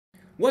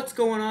What's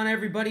going on,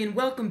 everybody, and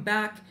welcome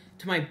back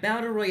to my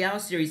Battle Royale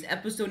series,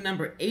 episode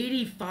number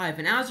 85.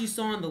 And as you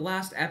saw in the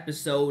last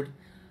episode,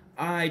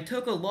 I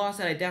took a loss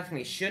that I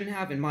definitely shouldn't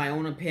have, in my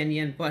own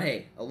opinion. But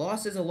hey, a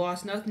loss is a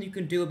loss, nothing you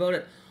can do about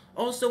it.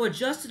 Also,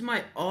 adjusted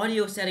my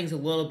audio settings a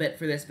little bit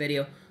for this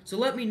video, so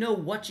let me know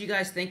what you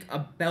guys think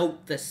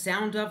about the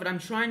sound of it. I'm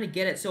trying to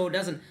get it so it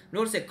doesn't,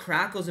 notice it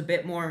crackles a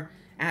bit more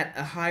at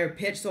a higher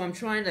pitch, so I'm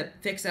trying to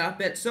fix that a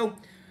bit. So,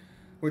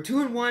 we're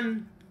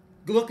 2-1,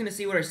 looking to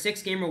see what our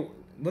six-game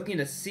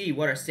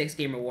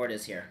reward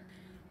is here.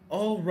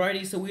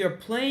 Alrighty, so we are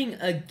playing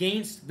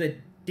against the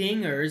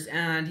Dingers,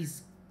 and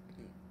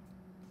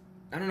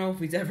I don't know if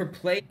he's ever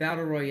played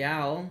Battle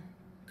Royale,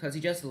 because he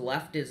just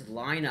left his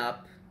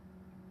lineup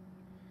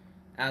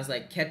as,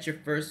 like, catch your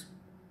first.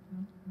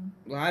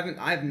 Well,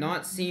 I've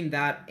not seen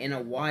that in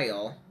a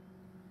while.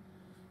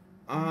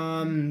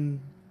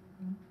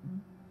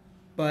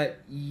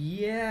 But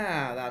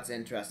yeah, that's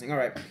interesting.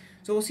 Alright,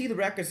 so we'll see the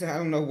records. I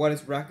don't know what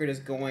his record is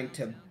going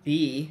to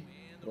be.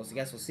 I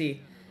guess we'll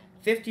see.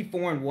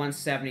 54 and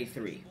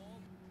 173.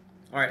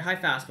 Alright, high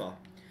fastball.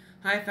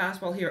 High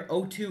fastball here.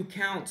 0-2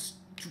 count.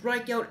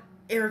 Strikeout,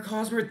 Eric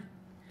Hosmer.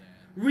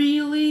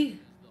 Really?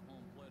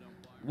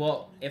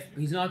 Well, if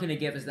he's not going to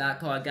give us that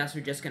call, I guess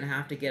we're just going to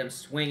have to get him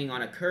swinging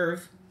on a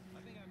curve.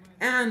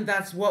 And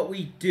that's what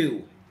we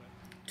do.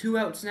 2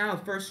 outs now.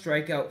 First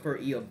strikeout for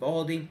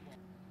Eovaldi.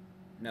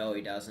 No,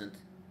 he doesn't.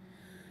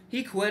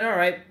 He quit.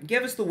 Alright,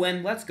 give us the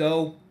win. Let's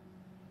go.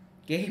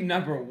 Game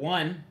number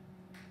 1.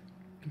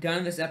 Done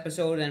in this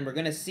episode, and we're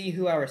going to see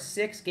who our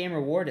 6-game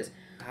reward is.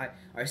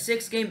 Our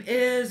 6th game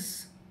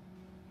is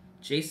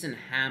Jason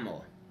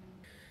Hamill.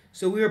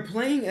 So we are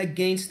playing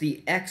against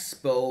the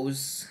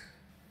Expos.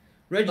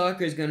 Red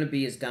Locker is going to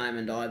be his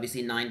diamond,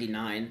 obviously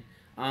 99.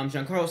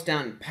 Giancarlo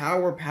Stanton,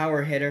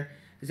 power hitter.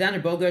 Xander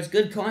Bogaerts,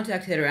 good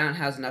contact hitter, and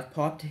has enough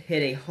pop to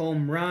hit a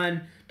home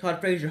run. Todd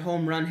Frazier,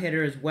 home run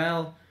hitter as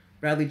well.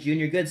 Bradley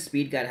Jr., good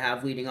speed guy to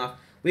have leading off.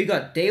 We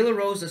got De La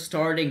Rosa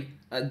starting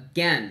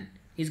again.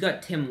 He's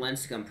got Tim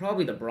Lincecum,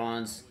 probably the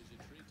bronze.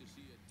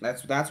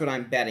 That's what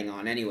I'm betting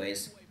on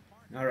anyways.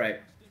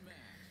 Alright.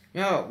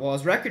 Oh, well,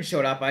 his record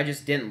showed up, I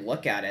just didn't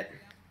look at it.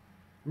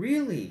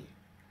 Really?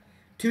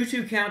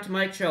 2-2 count to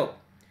Mike Trout.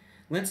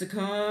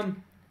 Lincecum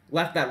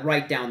left that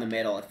right down the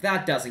middle. If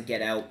that doesn't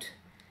get out.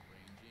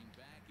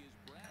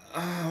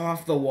 Oh,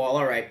 off the wall.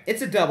 Alright,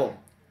 it's a double.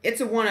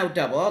 It's a 1-out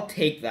double. I'll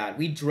take that.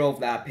 We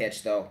drove that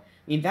pitch, though.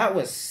 I mean, that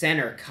was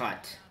center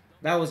cut.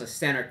 That was a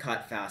center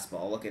cut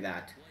fastball. Look at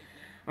that.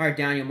 Alright,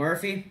 Daniel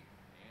Murphy.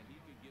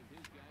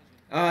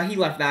 He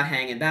left that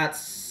hanging.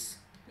 That's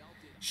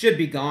should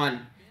be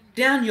gone.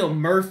 Daniel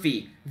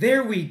Murphy.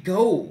 There we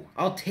go.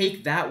 I'll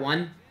take that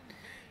one.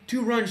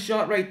 2-run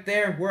shot right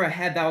there. We're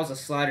ahead. That was a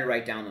slider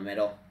right down the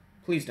middle.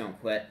 Please don't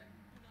quit.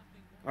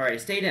 Alright, he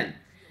stayed in.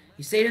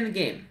 He stayed in the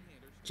game.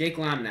 Jake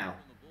Lamb now.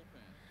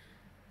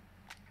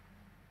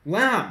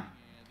 Lamb.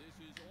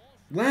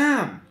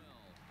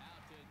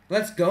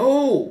 Let's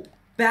go.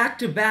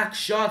 Back-to-back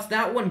shots.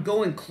 That one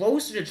going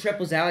closer to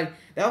Triple's alley.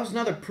 That was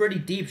another pretty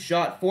deep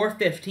shot.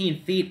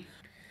 415 feet.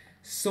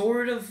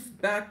 Sort of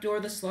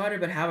backdoor the slider,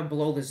 but have it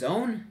below the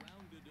zone.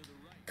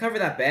 Cover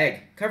that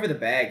bag. Cover the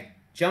bag.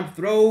 Jump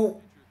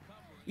throw.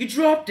 You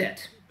dropped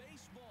it.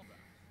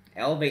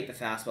 Elevate the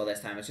fastball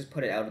this time. Let's just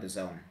put it out of the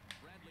zone.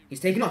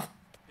 He's taking off.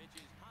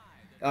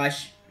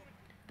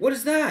 What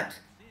is that?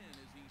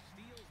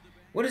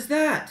 What is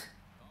that?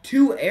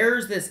 2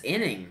 errors this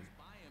inning.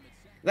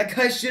 That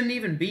guy shouldn't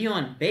even be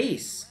on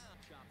base.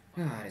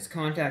 His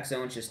contact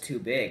zone's just too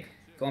big.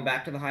 Going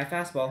back to the high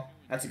fastball.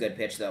 That's a good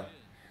pitch, though.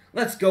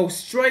 Let's go.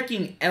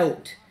 Striking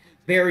out.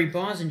 Barry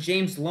Bonds and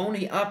James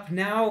Loney up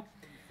now.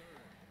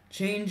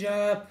 Change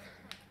up.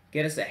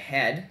 Get us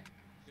ahead.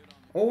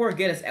 Or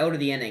get us out of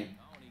the inning.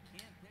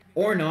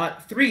 Or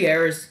not. 3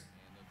 errors.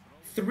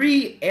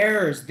 3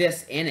 errors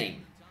this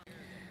inning.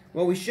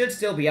 Well, we should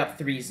still be up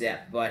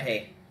 3-zip, but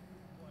hey.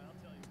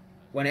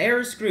 When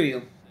errors screw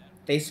you,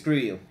 they screw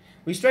you.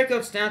 We strike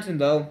out Stanton,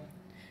 though.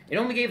 It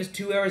only gave us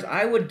 2 errors.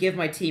 I would give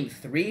my team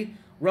 3.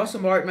 Russell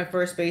Martin, my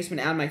first baseman,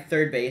 and my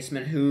third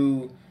baseman,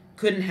 who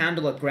couldn't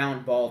handle a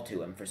ground ball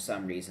to him for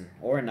some reason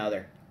or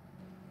another.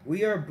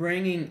 We are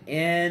bringing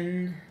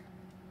in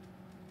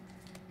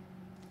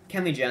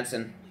Kenley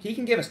Jensen. He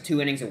can give us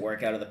 2 innings of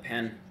work out of the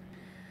pen.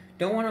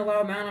 Don't want to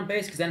allow a man on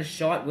base because then a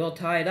shot will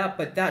tie it up,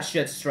 but that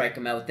should strike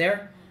him out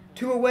there.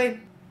 2 away.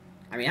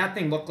 I mean, that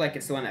thing looked like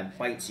it's the one that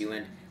bites you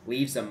and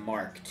leaves a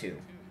mark, too.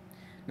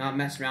 Not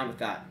mess around with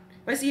that.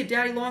 If I see a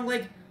daddy long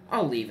leg,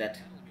 I'll leave it.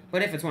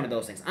 But if it's one of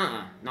those things,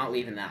 not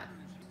leaving that.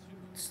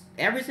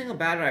 Every single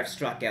batter I've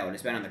struck out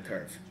has been on the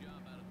curve.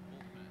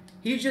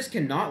 He just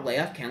cannot lay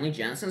off Kenley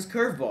Jensen's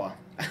curveball.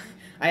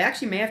 I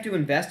actually may have to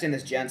invest in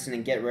this Jensen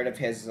and get rid of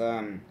his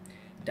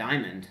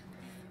diamond.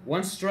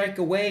 1 strike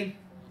away,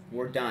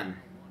 we're done.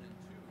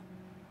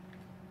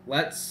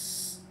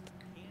 Let's...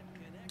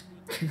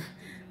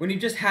 when you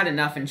just had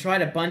enough and try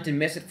to bunt and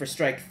miss it for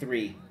strike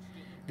 3.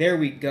 There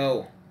we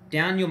go.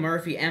 Daniel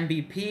Murphy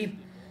MVP.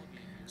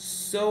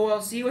 So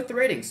I'll see you with the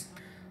ratings.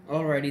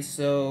 Alrighty,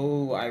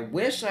 so I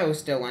wish I was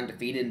still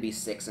undefeated and be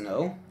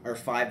 6-0 or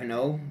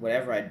 5-0,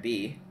 whatever I'd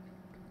be.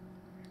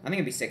 I think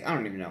it'd be 6. I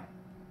don't even know.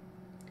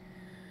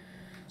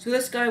 So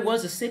this guy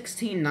was a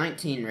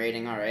 16-19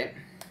 rating, alright.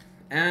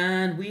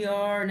 And we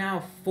are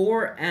now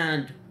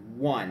 4-1.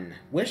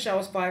 Wish I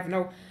was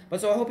 5-0. But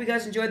so I hope you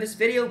guys enjoyed this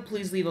video.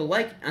 Please leave a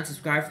like and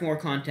subscribe for more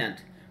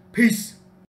content. Peace!